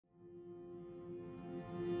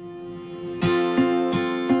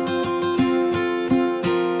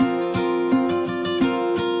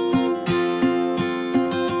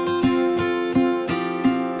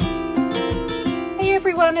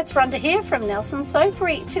it's Rhonda here from Nelson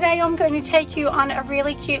Soapery. Today I'm going to take you on a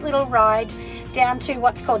really cute little ride down to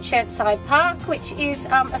what's called Chertside Park, which is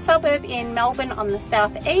a suburb in Melbourne on the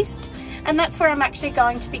southeast, and that's where I'm actually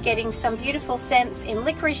going to be getting some beautiful scents in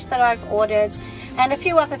licorice that I've ordered and a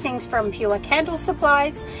few other things from Pure Candle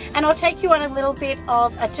Supplies. And I'll take you on a little bit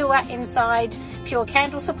of a tour inside Pure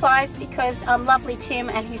Candle Supplies because lovely Tim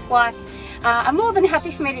and his wife are more than happy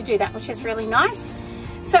for me to do that, which is really nice.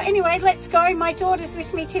 So anyway, let's go. My daughter's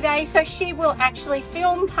with me today, so she will actually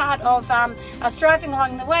film part of us driving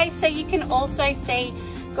along the way, so you can also see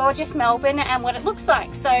gorgeous Melbourne and what it looks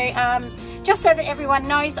like. So just so that everyone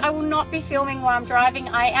knows, I will not be filming while I'm driving.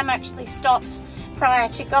 I am actually stopped prior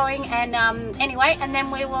to going, and anyway, and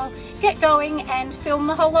then we will get going and film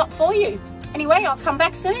the whole lot for you. Anyway, I'll come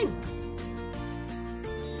back soon.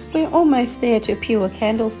 We're almost there to Pure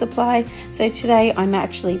Candle Supply, so today I'm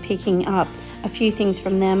actually picking up a few things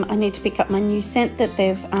from them. I need to pick up my new scent that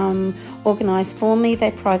they've organised for me.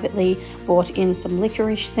 They privately bought in some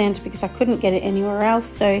licorice scent because I couldn't get it anywhere else,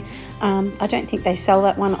 so I don't think they sell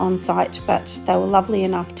that one on site, but they were lovely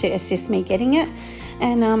enough to assist me getting it,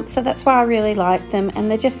 and so that's why I really like them,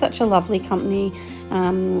 and they're just such a lovely company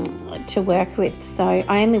to work with. So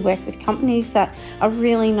I only work with companies that are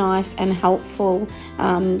really nice and helpful,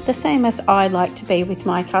 the same as I like to be with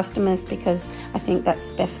my customers, because I think that's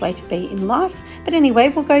the best way to be in life. But anyway,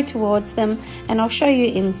 we'll go towards them and I'll show you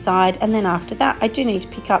inside, and then after that I do need to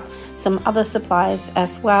pick up some other supplies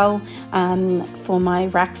as well for my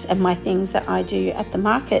racks and my things that I do at the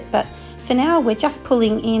market. But for now we're just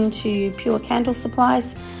pulling into Pure Candle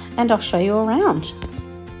Supplies and I'll show you around.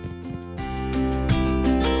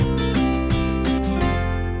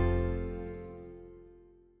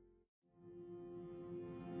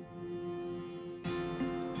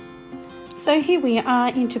 So here we are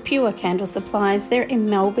into Pure Candle Supplies. They're in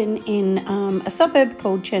Melbourne in a suburb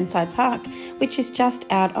called Chertside Park, which is just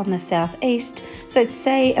out on the southeast. So it's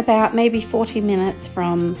say about maybe 40 minutes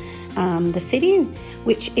from the city,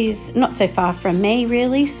 which is not so far from me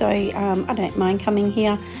really, so I don't mind coming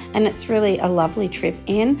here, and it's really a lovely trip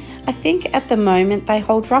in. I think at the moment they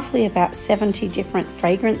hold roughly about 70 different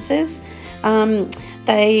fragrances.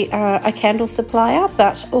 They are a candle supplier,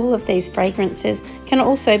 but all of these fragrances can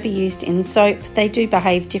also be used in soap. They do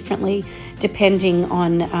behave differently depending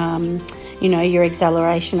on you know, your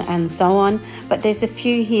exhilaration and so on, but there's a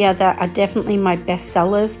few here that are definitely my best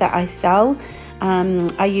sellers that I sell.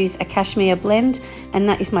 I use a cashmere blend, and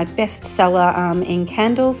that is my best seller in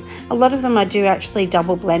candles. A lot of them I do actually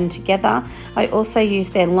double blend together. I also use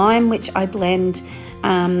their lime, which I blend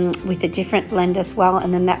with a different blend as well,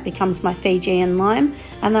 and then that becomes my Fijian lime,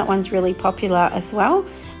 and that one's really popular as well.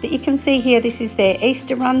 But you can see here, this is their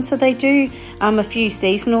Easter run, so they do a few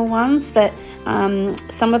seasonal ones that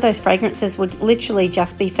some of those fragrances would literally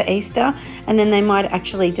just be for Easter, and then they might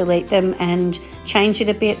actually delete them and change it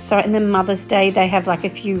a bit. So and then Mother's Day they have like a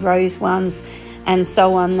few rose ones and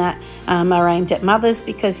so on that are aimed at mothers,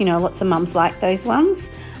 because you know lots of mums like those ones.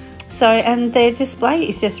 So, and their display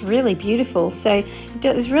is just really beautiful, so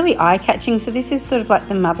it's really eye-catching. So this is sort of like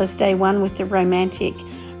the Mother's Day one with the romantic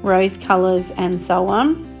rose colours and so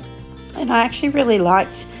on, and I actually really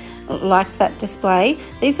liked that display.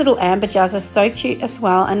 These little amber jars are so cute as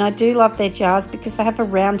well, and I do love their jars because they have a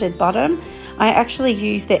rounded bottom. I actually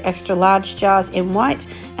use their extra large jars in white,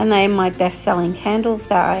 and they are my best-selling candles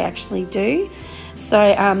that I actually do. So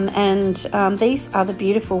these are the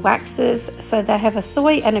beautiful waxes. So they have a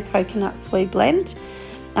soy and a coconut soy blend.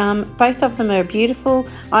 Both of them are beautiful.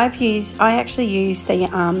 I actually use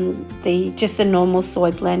just the normal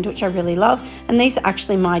soy blend, which I really love, and these are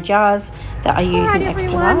actually my jars that I use in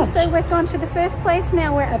extra large. So we've gone to the first place.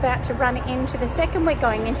 Now we're about to run into the second. We're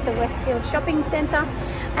going into the Westfield Shopping Centre,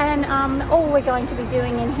 and all we're going to be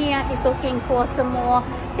doing in here is looking for some more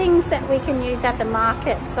things that we can use at the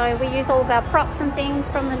market. So we use all of our props and things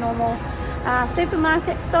from the normal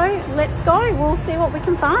supermarket. So let's go, we'll see what we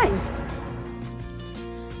can find.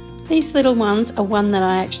 These little ones are one that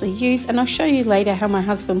I actually use, and I'll show you later how my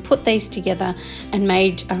husband put these together and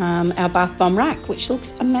made our bath bomb rack, which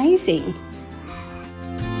looks amazing.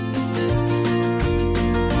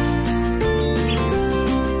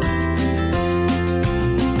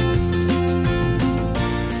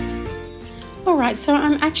 Alright, so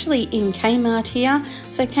I'm actually in Kmart here.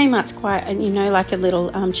 So Kmart's quite, you know, like a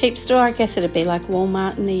little cheap store. I guess it'd be like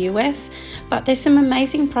Walmart in the US. But there's some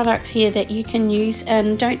amazing products here that you can use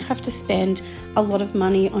and don't have to spend a lot of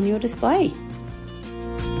money on your display.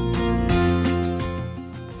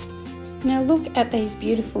 Now look at these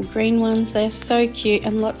beautiful green ones. They're so cute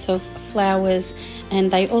and lots of flowers,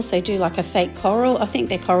 and they also do like a fake coral. I think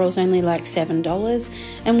their coral's only like $7,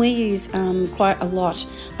 and we use quite a lot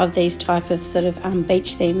of these type of sort of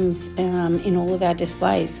beach themes in all of our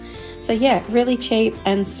displays. So yeah, really cheap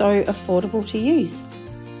and so affordable to use.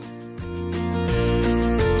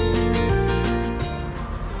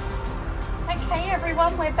 Okay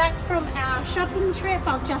everyone, we're back from our shopping trip.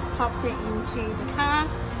 I've just popped it into the car.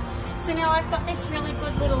 So now I've got this really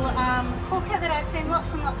good little cooker that I've seen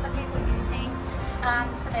lots and lots of people using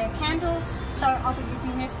for their candles. So I'll be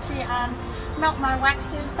using this to melt my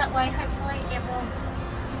waxes. That way hopefully it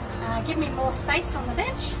will give me more space on the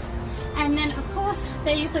bench. And then of course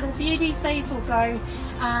these little beauties, these will go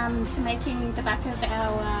to making the back of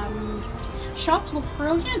our shop look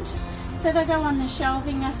brilliant. So they go on the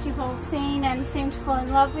shelving, as you've all seen and seem to fall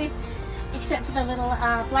in love with. Except for the little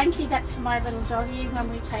blankie, that's for my little doggy when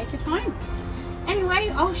we take it home. Anyway,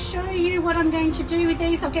 I'll show you what I'm going to do with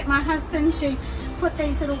these. I'll get my husband to put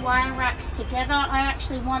these little wire racks together. I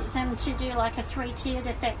actually want them to do like a 3-tiered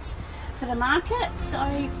effect for the market. So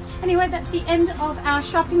anyway, that's the end of our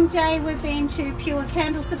shopping day. We've been to Pure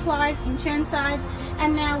Candle Supplies in Churnside,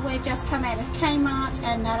 and now we've just come out of Kmart,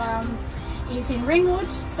 and that is in Ringwood.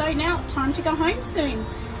 So now time to go home soon.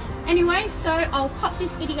 Anyway, so I'll pop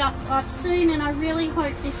this video up soon, and I really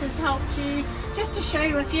hope this has helped you, just to show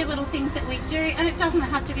you a few little things that we do, and it doesn't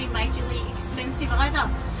have to be majorly expensive either.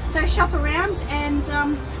 So shop around and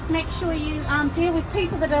make sure you deal with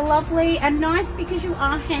people that are lovely and nice, because you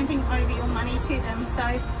are handing over your money to them. So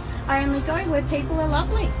I only go where people are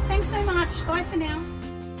lovely. Thanks so much. Bye for now.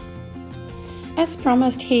 As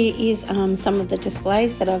promised, here is some of the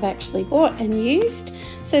displays that I've actually bought and used.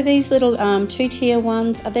 So these little 2-tier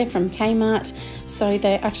ones, they're from Kmart, so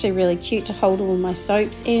they're actually really cute to hold all my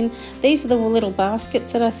soaps in. These are the little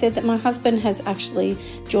baskets that I said that my husband has actually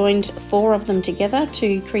joined 4 of them together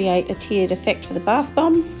to create a tiered effect for the bath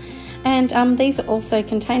bombs. And these are also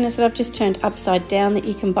containers that I've just turned upside down that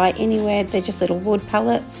you can buy anywhere. They're just little wood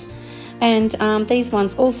pallets. And these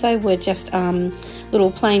ones also were just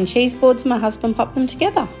little plain cheese boards. My husband popped them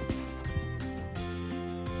together.